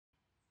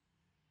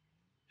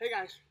Hey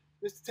guys,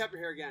 Mr. Tepper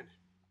here again.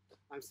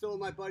 I'm still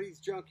in my buddy's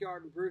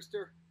junkyard in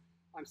Brewster.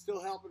 I'm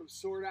still helping him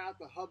sort out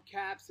the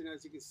hubcaps, and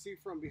as you can see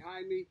from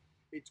behind me,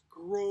 it's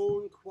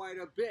grown quite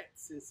a bit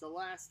since the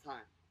last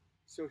time.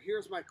 So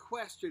here's my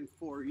question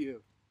for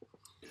you.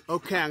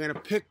 Okay, I'm going to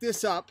pick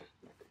this up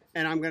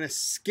and I'm going to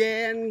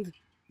scan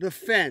the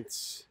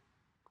fence.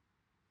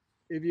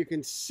 If you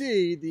can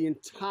see, the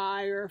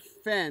entire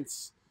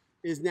fence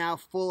is now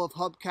full of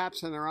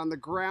hubcaps, and they're on the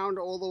ground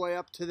all the way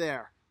up to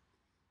there.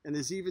 And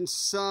there's even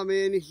some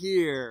in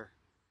here,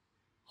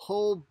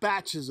 whole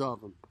batches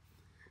of them.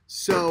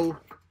 So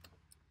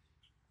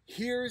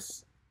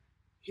here's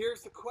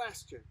the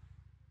question,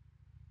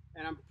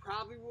 and I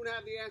probably won't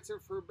have the answer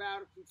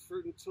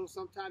until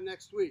sometime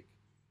next week.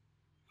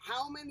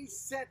 How many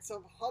sets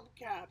of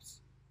hubcaps,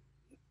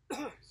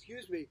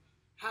 excuse me,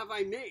 have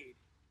I made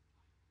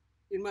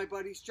in my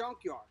buddy's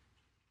junkyard?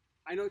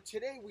 I know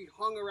today we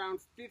hung around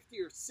 50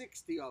 or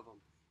 60 of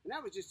them, and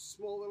that was just a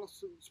small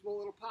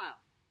little pile.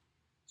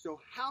 So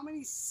how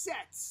many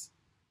sets?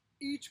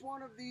 Each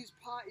one of these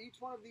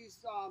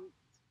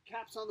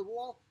caps on the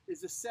wall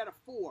is a set of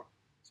 4.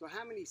 So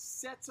how many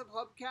sets of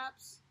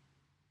hubcaps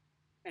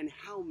and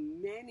how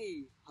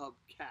many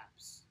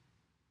hubcaps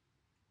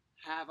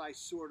have I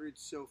sorted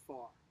so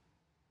far?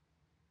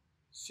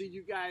 See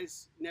you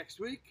guys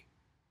next week,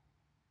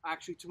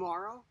 actually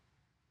tomorrow,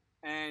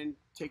 and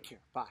take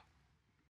care. Bye.